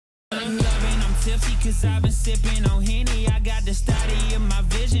tipsy cause I've been sipping on Henny. I got the study of my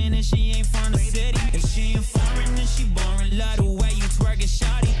vision and she ain't from the city. If she ain't foreign then she boring. Love the way you twerk it,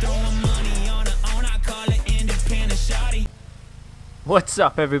 shawty. Throwing money on her own, I call it independent, shawty. What's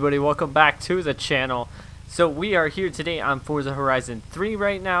up, everybody? Welcome back to the channel. So we are here today on Forza Horizon 3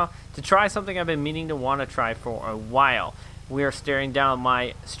 right now to try something I've been meaning to want to try for a while. We are staring down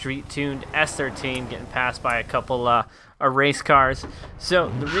my street-tuned S13 getting passed by a couple race cars. So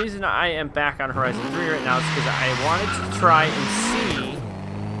the reason I am back on Horizon 3 right now is because I wanted to try and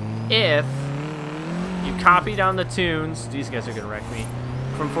see if you copy down the tunes, these guys are going to wreck me,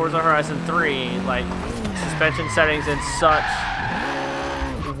 from Forza Horizon 3, like suspension settings and such.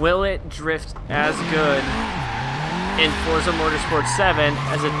 Will it drift as good in Forza Motorsport 7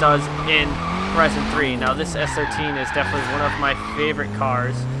 as it does in Horizon 3? Now this S13 is definitely one of my favorite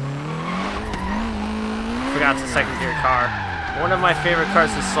cars. Forgot it's a second gear car. One of my favorite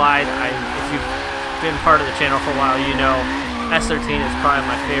cars to slide. If you've been part of the channel for a while, you know S13 is probably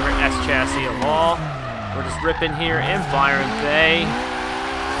my favorite S chassis of all. We're just ripping here in Byron Bay.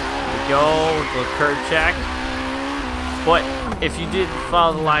 There we go, little curb check. But if you did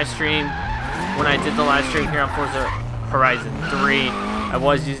follow the live stream, when I did the live stream here on Forza Horizon 3, I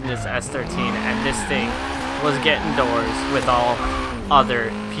was using this S13, and this thing was getting doors with all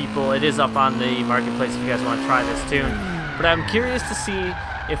other people. It is up on the marketplace if you guys want to try this tune. But I'm curious to see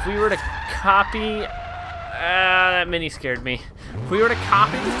if we were to copy... that mini scared me. If we were to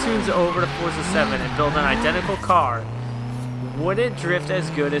copy the tunes over to Forza 7 and build an identical car, would it drift as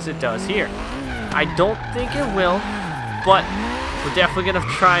good as it does here? I don't think it will. But we're definitely going to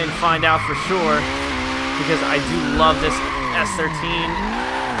try and find out for sure, because I do love this S13.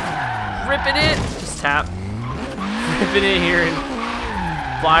 Ripping it! Just tap. Ripping it here in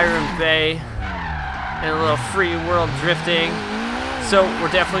Byron Bay. And a little free world drifting. So we're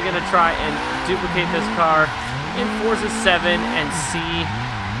definitely going to try and duplicate this car in Forza 7 and see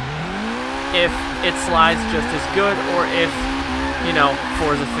if it slides just as good, or if, you know,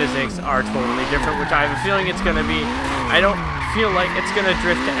 Forza physics are totally different, which I have a feeling it's going to be. I don't feel like it's going to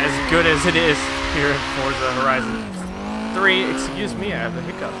drift as good as it is here in Forza Horizon 3. Excuse me, I have a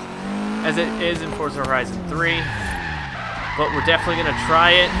hiccup. As it is in Forza Horizon 3. But we're definitely going to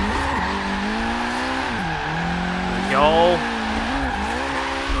try it. Here we go.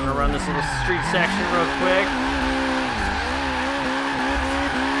 I'm going to run this little street section real quick.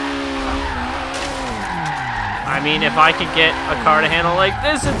 I mean, if I could get a car to handle like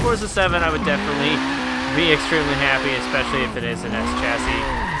this in Forza 7, I would definitely be extremely happy, especially if it is an S chassis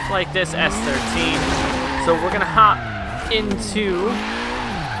like this S13. So we're gonna hop into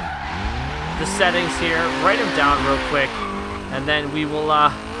the settings here, write them down real quick, and then we will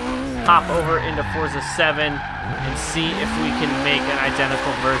hop over into Forza 7 and see if we can make an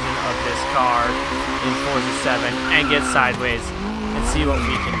identical version of this car in Forza 7 and get sideways and see what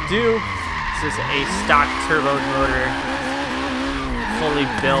we can do. This is a stock turbo motor, fully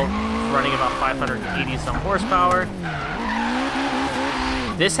built, running about 580 some horsepower.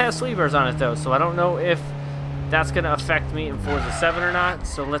 This has sway bars on it though, so I don't know if that's gonna affect me in Forza 7 or not.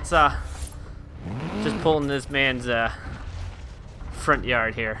 So let's just pull in this man's front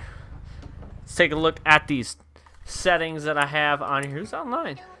yard here. Let's take a look at these settings that I have on here. Who's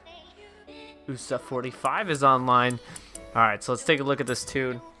online? USA 45 is online. All right, so let's take a look at this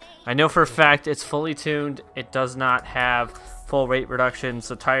tune. I know for a fact it's fully tuned. It does not have full weight reduction,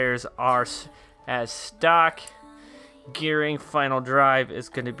 so tires are as stock. Gearing, final drive is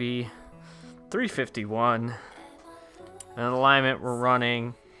going to be 351. And alignment, we're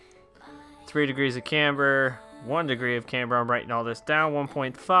running 3 degrees of camber, 1 degree of camber. I'm writing all this down.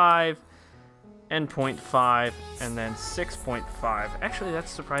 1.5 and 0.5, and then 6.5. Actually, that's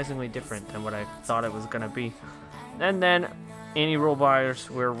surprisingly different than what I thought it was going to be. And then anti-roll bars,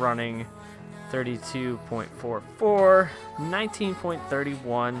 we're running 32.44,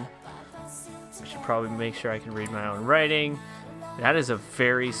 19.31. I should probably make sure I can read my own writing. That is a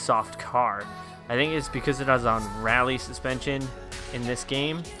very soft car. I think it's because it has on rally suspension in this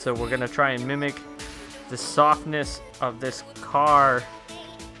game. So we're going to try and mimic the softness of this car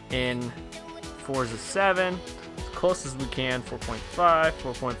in Forza 7 as close as we can. 4.5,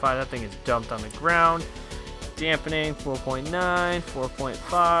 4.5. That thing is dumped on the ground. Dampening 4.9,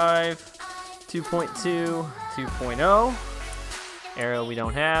 4.5. 2.2, 2.0. Aero we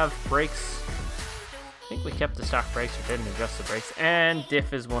don't have. Brakes, I think we kept the stock brakes or didn't adjust the brakes. And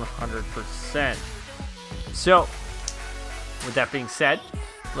diff is 100%. So, with that being said,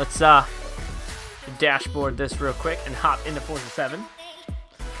 let's dashboard this real quick and hop into Forza 7.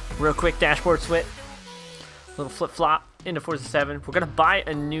 Real quick dashboard switch. Little flip-flop into Forza 7. We're going to buy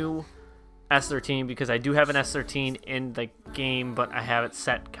a new S13 because I do have an S13 in the game, but I have it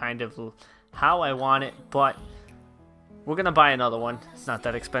set kind of how I want it. But we're gonna buy another one. It's not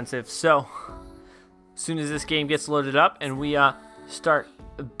that expensive. So as soon as this game gets loaded up and we start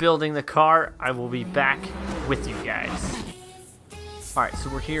building the car, I will be back with you guys. Alright, so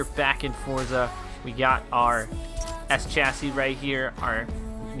we're here back in Forza. We got our S chassis right here, our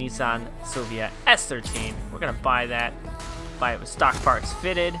Nissan Silvia S13. We're gonna buy that, buy it with stock parts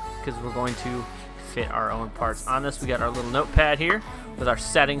fitted, because we're going to fit our own parts on this. We got our little notepad here with our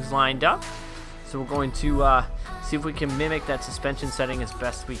settings lined up. So we're going to see if we can mimic that suspension setting as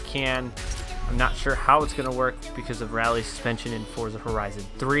best we can. I'm not sure how it's gonna work because of rally suspension in Forza Horizon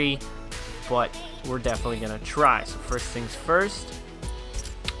 3, but we're definitely gonna try. So first things first,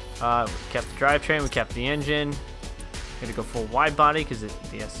 we kept the drivetrain, we kept the engine. We're gonna go full wide body because the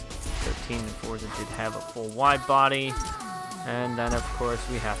S13 in Forza did have a full wide body. And then of course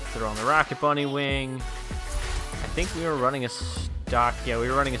we have to throw on the Rocket Bunny wing. I think we were running a stock, yeah, we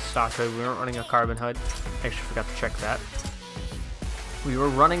were running a stock hood. We weren't running a carbon hood. I actually forgot to check that. We were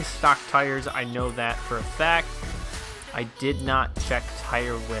running stock tires, I know that for a fact. I did not check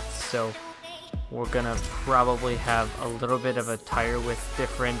tire width, so we're gonna probably have a little bit of a tire width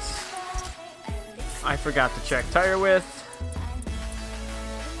difference. I forgot to check tire width,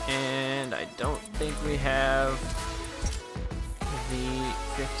 and I don't think we have the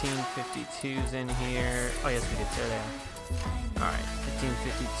 1552s in here. Oh yes, we did. There they are. Alright,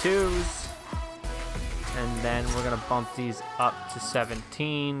 1552s. And then we're going to bump these up to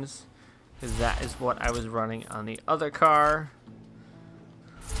 17s, because that is what I was running on the other car.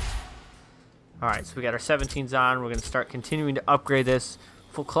 Alright, so we got our 17s on. We're going to start continuing to upgrade this.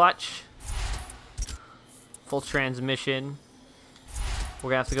 Full clutch. Full transmission.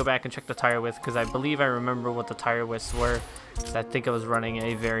 We're going to have to go back and check the tire width, because I believe I remember what the tire widths were. I think I was running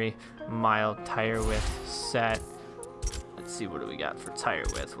a very mild tire width set. Let's see, what do we got for tire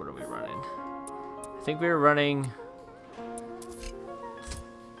width? What are we running? I think we were running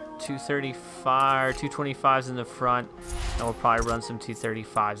 235, 225s in the front, and we'll probably run some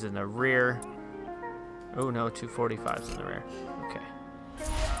 235s in the rear. Oh no, 245s in the rear. Okay.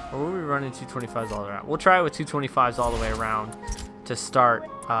 Or were we running 225s all the way around? We'll try it with 225s all the way around to start.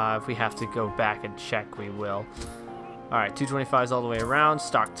 If we have to go back and check, we will. Alright, 225s all the way around,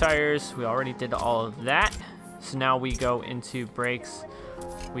 stock tires. We already did all of that. So now we go into brakes.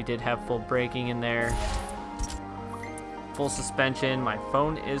 We did have full braking in there. Full suspension. My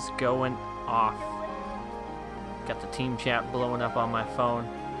phone is going off. Got the team chat blowing up on my phone.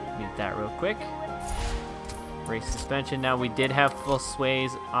 Mute that real quick. Brake suspension. Now we did have full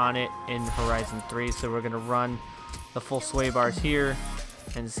sways on it in Horizon 3, so we're going to run the full sway bars here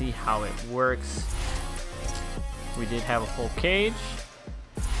and see how it works. We did have a full cage.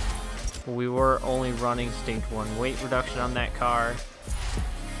 We were only running stage 1 weight reduction on that car.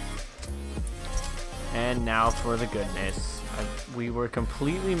 And now for the goodness. We were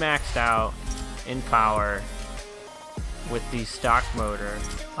completely maxed out in power with the stock motor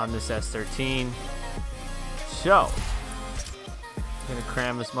on this S13. So, I'm going to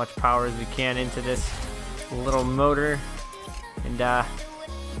cram as much power as we can into this little motor and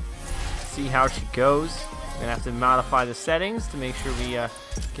see how she goes. We're going to have to modify the settings to make sure we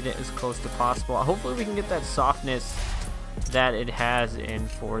get it as close to possible. Hopefully we can get that softness that it has in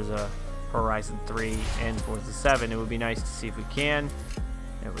Forza Horizon 3 and Forza 7. It would be nice to see if we can.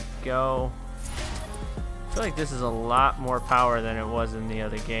 There we go. I feel like this is a lot more power than it was in the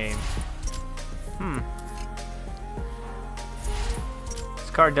other game. This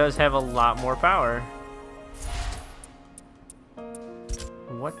car does have a lot more power.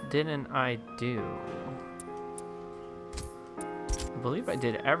 What didn't I do? I believe I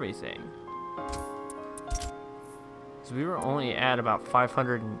did everything. So we were only at about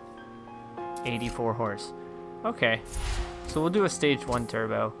 584 horse. Okay, so we'll do a stage 1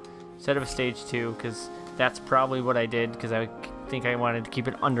 turbo instead of a stage 2, because that's probably what I did, because I think I wanted to keep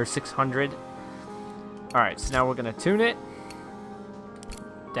it under 600. Alright, so now we're going to tune it.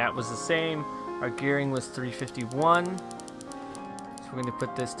 That was the same. Our gearing was 351. So we're going to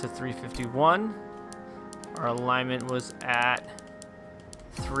put this to 351. Our alignment was at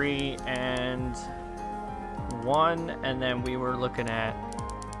 3 and 1, and then we were looking at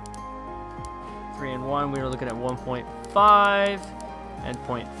 3 and 1. We were looking at 1.5 and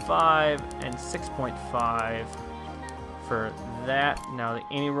 0.5 and 6.5 for that. Now the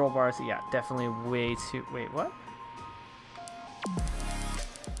anti-roll bars, yeah, definitely way too. Wait, what?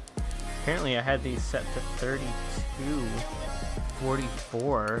 Apparently I had these set to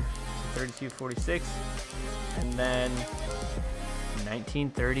 32.44, 32.46, and then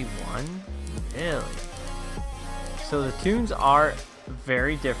 1931. Really? So the tunes are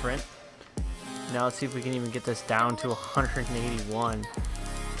very different. Now let's see if we can even get this down to 181.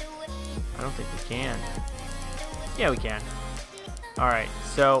 I don't think we can. Yeah, we can. Alright,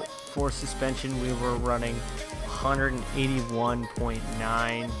 so for suspension we were running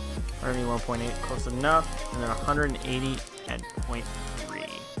 181.9, 181.8, close enough, and then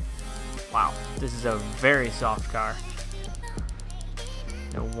 180.3. Wow, this is a very soft car.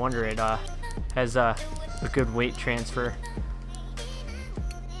 No wonder it has a good weight transfer.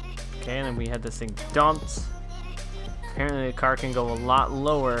 Okay, and then we had this thing dumped. Apparently the car can go a lot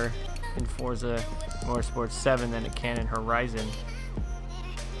lower in Forza Motorsport 7 than it can in Horizon.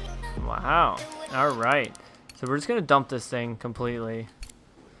 Wow. Alright. So we're just going to dump this thing completely.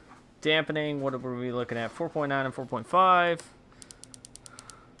 Dampening, what were we looking at? 4.9 and 4.5.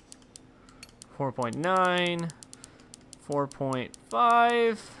 4.9.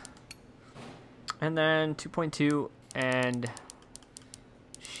 4.5. And then 2.2 and...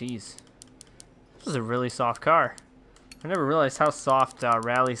 Jeez. This is a really soft car. I never realized how soft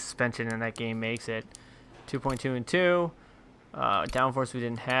rally suspension in that game makes it. 2.2 and 2. Downforce we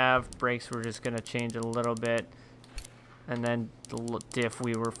didn't have. Brakes we're just going to change a little bit. And then the diff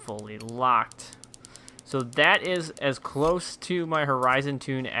we were fully locked. So that is as close to my Horizon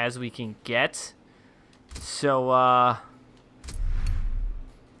tune as we can get. So I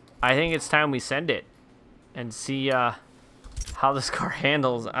think it's time we send it and see how this car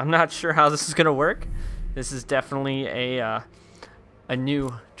handles. I'm not sure how this is going to work. This is definitely a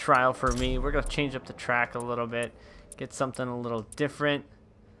new trial for me. We're going to change up the track a little bit. Get something a little different.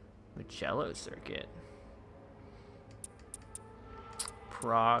 Mugello circuit.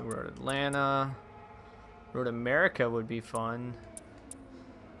 Prague, Road Atlanta. Road America would be fun.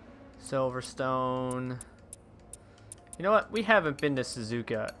 Silverstone. You know what? We haven't been to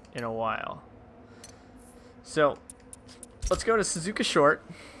Suzuka in a while. So, let's go to Suzuka Short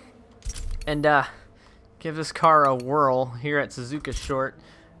and give this car a whirl here at Suzuka Short,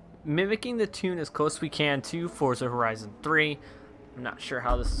 mimicking the tune as close as we can to Forza Horizon 3. I'm not sure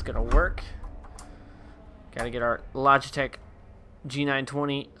how this is going to work. Got to get our Logitech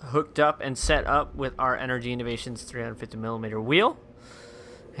G920 hooked up and set up with our NRG Innovations 350mm wheel.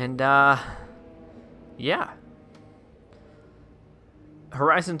 And, yeah.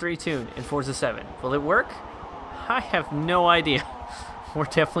 Horizon 3 tune in Forza 7. Will it work? I have no idea. We're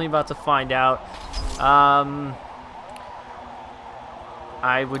definitely about to find out.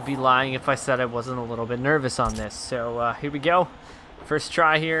 I would be lying if I said I wasn't a little bit nervous on this. So here we go. First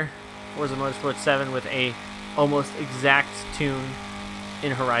try here. Forza Motorsport 7 with a almost exact tune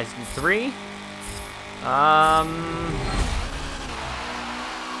in Horizon 3.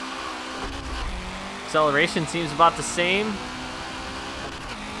 Acceleration seems about the same.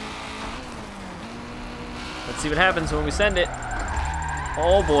 Let's see what happens when we send it.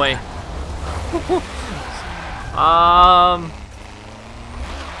 Oh boy.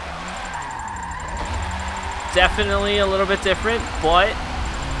 Definitely a little bit different, but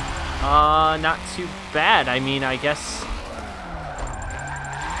not too bad. I mean, I guess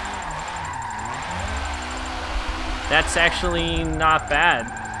that's actually not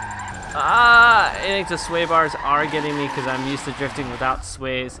bad. I think the sway bars are getting me because I'm used to drifting without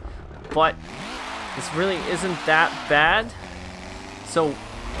sways, but this really isn't that bad. So,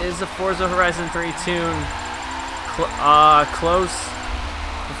 is the Forza Horizon 3 tune close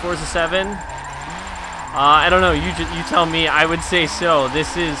to Forza 7? I don't know. You tell me. I would say so.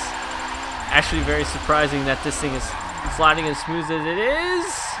 This is actually very surprising that this thing is sliding as smooth as it is.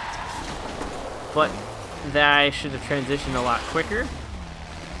 But that I should have transitioned a lot quicker.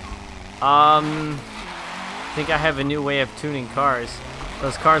 I think I have a new way of tuning cars.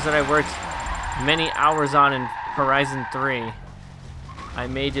 Those cars that I worked many hours on in Horizon 3. I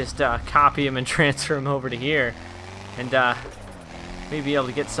may just copy them and transfer them over to here. And maybe be able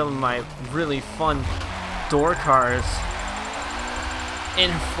to get some of my really fun door cars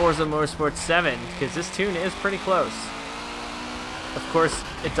in Forza Motorsport 7. Because this tune is pretty close. Of course,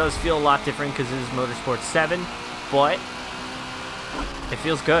 it does feel a lot different because it is Motorsport 7. But it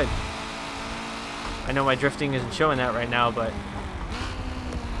feels good. I know my drifting isn't showing that right now, but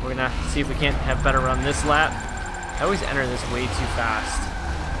we're gonna see if we can't have better run this lap. I always enter this way too fast.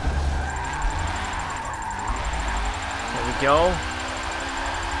 There we go.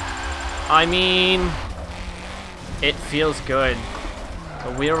 I mean, it feels good.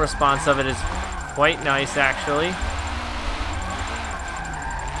 The wheel response of it is quite nice, actually.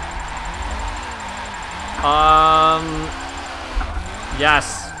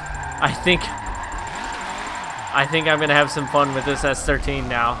 Yes, I think I'm gonna have some fun with this S13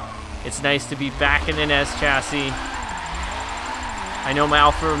 now. It's nice to be back in an S chassis. I know my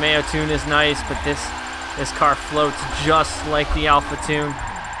Alfa Romeo tune is nice, but this car floats just like the Alfa tune.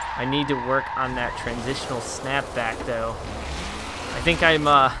 I need to work on that transitional snapback though. I think I'm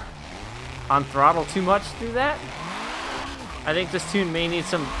on throttle too much through that. I think this tune may need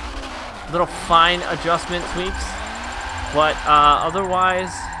some little fine adjustment tweaks, but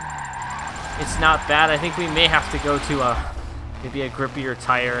otherwise it's not bad. I think we may have to go to maybe a grippier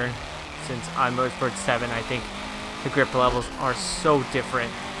tire since I'm Motorsport 7. I think the grip levels are so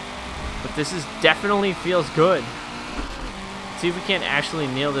different, but this is definitely feels good. Let's see if we can actually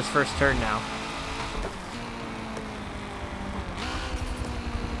nail this first turn now.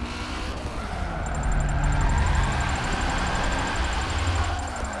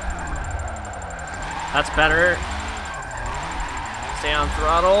 That's better. Stay on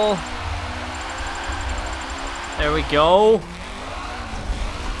throttle. There we go.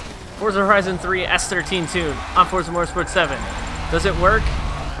 Forza Horizon 3 S13 tune on Forza Motorsport 7. Does it work?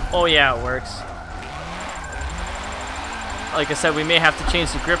 Oh yeah, it works. Like I said, we may have to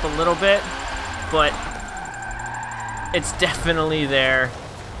change the grip a little bit, but it's definitely there.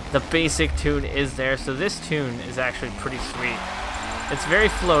 The basic tune is there, so this tune is actually pretty sweet. It's very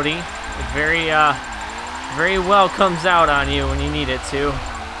floaty. It very well comes out on you when you need it to.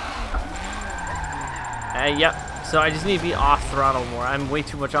 Yep. So I just need to be off throttle more. I'm way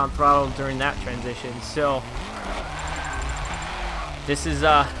too much on throttle during that transition. So this is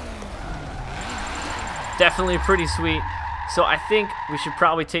definitely pretty sweet. So I think we should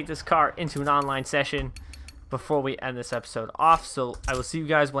probably take this car into an online session before we end this episode off. So I will see you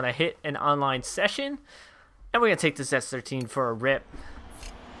guys when I hit an online session, and we're gonna take this S13 for a rip.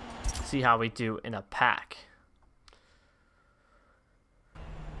 See how we do in a pack.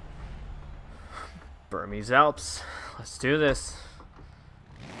 Burmese Alps. Let's do this.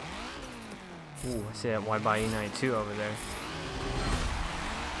 Ooh, I see that Y by E92 over there.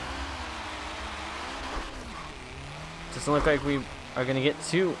 Doesn't look like we are going to get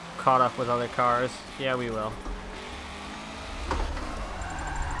too caught up with other cars. Yeah, we will.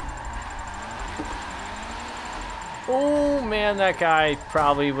 Oh, man, that guy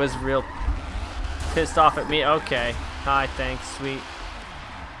probably was real pissed off at me. Okay. Hi, thanks, sweet.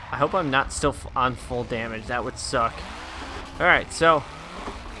 I hope I'm not still on full damage. That would suck. Alright, so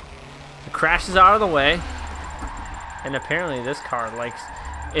the crash is out of the way. And apparently this car likes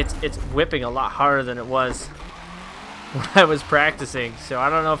it's whipping a lot harder than it was when I was practicing. So I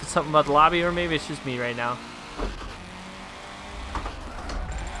don't know if it's something about the lobby or maybe it's just me right now.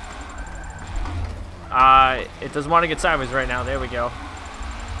 It doesn't want to get sideways right now. There we go.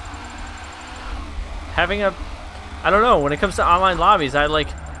 Having a I don't know, when it comes to online lobbies, I like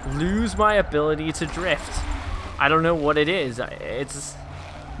lose my ability to drift. I don't know what it is.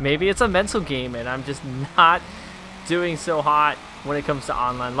 Maybe it's a mental game and I'm just not doing so hot when it comes to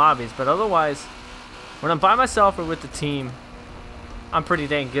online lobbies. But otherwise, when I'm by myself or with the team, I'm pretty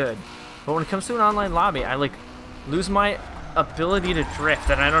dang good. But when it comes to an online lobby, I like lose my ability to drift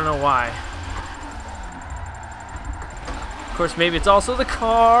and I don't know why. Of course, maybe it's also the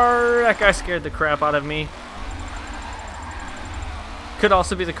car. That guy scared the crap out of me. Could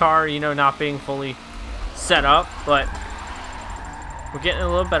also be the car, you know, not being fully set up, but we're getting a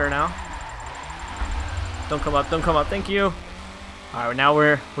little better now. Don't come up, thank you. Alright, now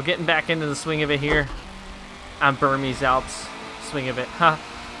we're getting back into the swing of it here on Burmese Alps. Swing of it. Huh.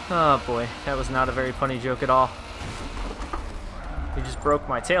 Oh boy, that was not a very funny joke at all. You just broke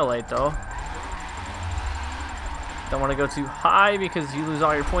my taillight though. Don't want to go too high because you lose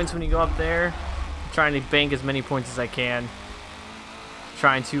all your points when you go up there. I'm trying to bank as many points as I can.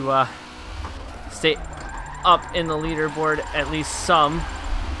 Trying to stay up in the leaderboard at least some.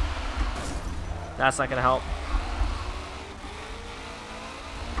 That's not gonna help.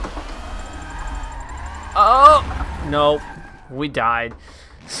 Oh no, we died.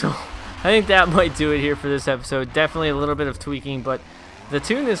 So I think that might do it here for this episode. Definitely a little bit of tweaking, but the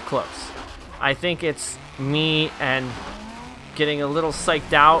tune is close. I think it's me and getting a little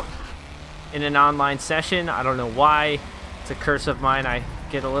psyched out in an online session. I don't know why. It's a curse of mine. I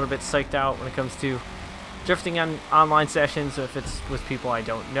get a little bit psyched out when it comes to drifting on online sessions if it's with people I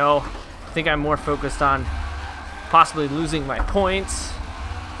don't know. I think I'm more focused on possibly losing my points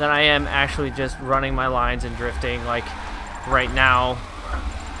than I am actually just running my lines and drifting like right now.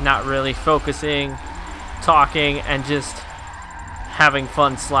 Not really focusing, talking, and just having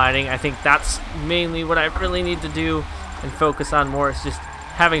fun sliding. I think that's mainly what I really need to do and focus on more. Is just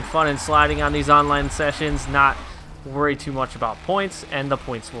having fun and sliding on these online sessions, not worry too much about points, and the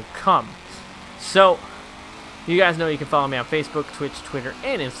points will come. So You guys know you can follow me on Facebook, Twitch, Twitter,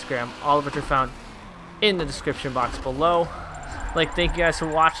 and Instagram, all of which are found in the description box below. Like, thank you guys for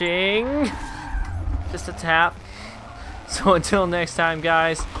watching. Just a tap. So until next time,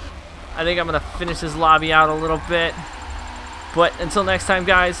 guys, I think I'm going to finish this lobby out a little bit. But until next time,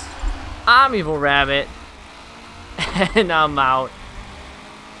 guys, I'm EvlRabbit, and I'm out.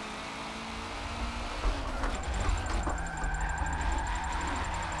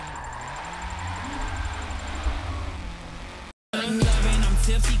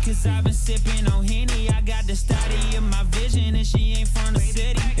 Tipsy cause I've been sipping on Henny. I got the study of my vision and she ain't from the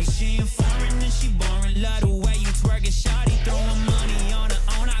city. If she ain't foreign then she boring. Love the way you twerk it, shawty.